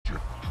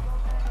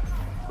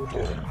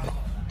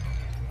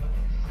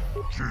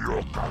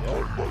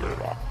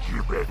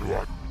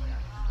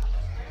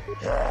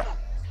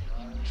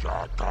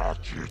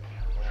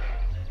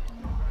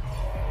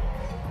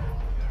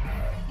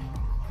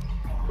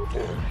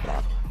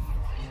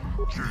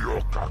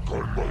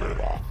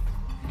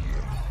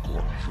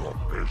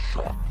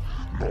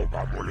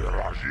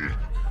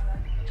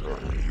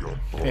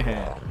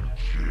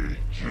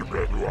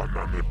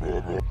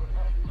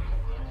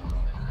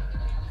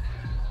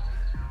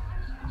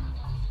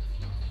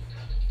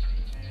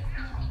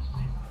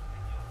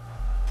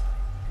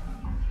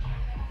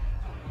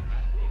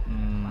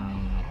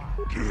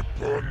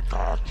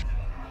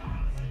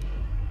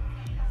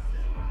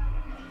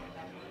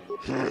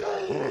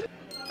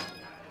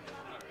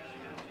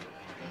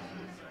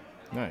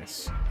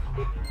Nice.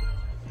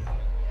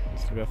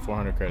 Still got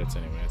 400 credits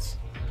anyways.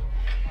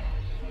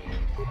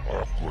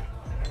 I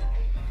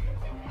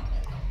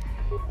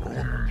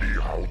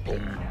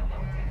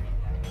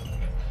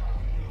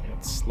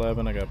got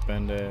Slevin, I got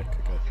Bendek,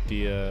 I got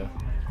Dia.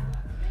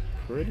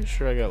 Pretty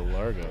sure I got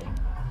Largo.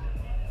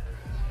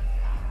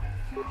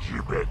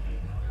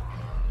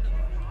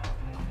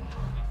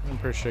 I'm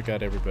pretty sure I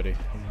got everybody.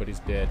 Everybody's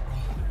dead.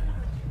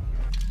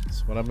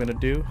 So what I'm gonna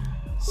do,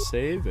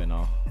 save, and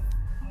I'll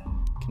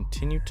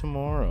continue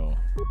tomorrow.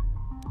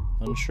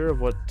 Unsure of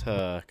what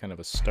kind of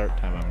a start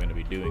time I'm gonna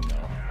be doing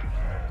though.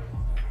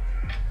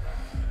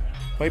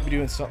 Might be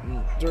doing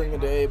something during the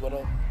day, but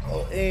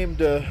I'll aim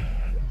to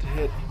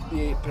hit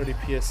the 8:30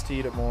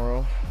 PST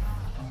tomorrow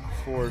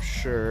for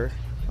sure.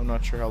 I'm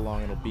not sure how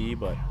long it'll be,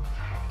 but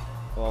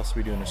I'll also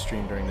be doing a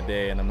stream during the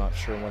day, and I'm not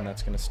sure when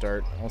that's going to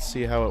start. I'll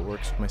see how it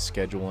works with my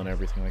schedule and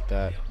everything like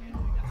that.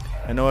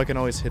 I know I can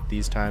always hit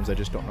these times, I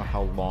just don't know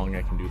how long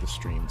I can do the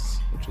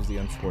streams, which is the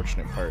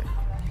unfortunate part.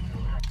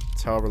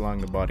 It's however long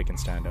the body can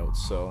stand out,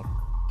 so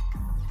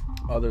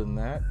other than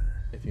that,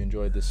 if you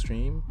enjoyed this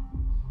stream,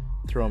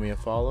 throw me a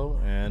follow,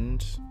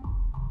 and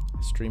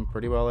I stream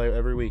pretty well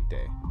every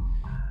weekday.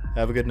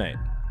 Have a good night.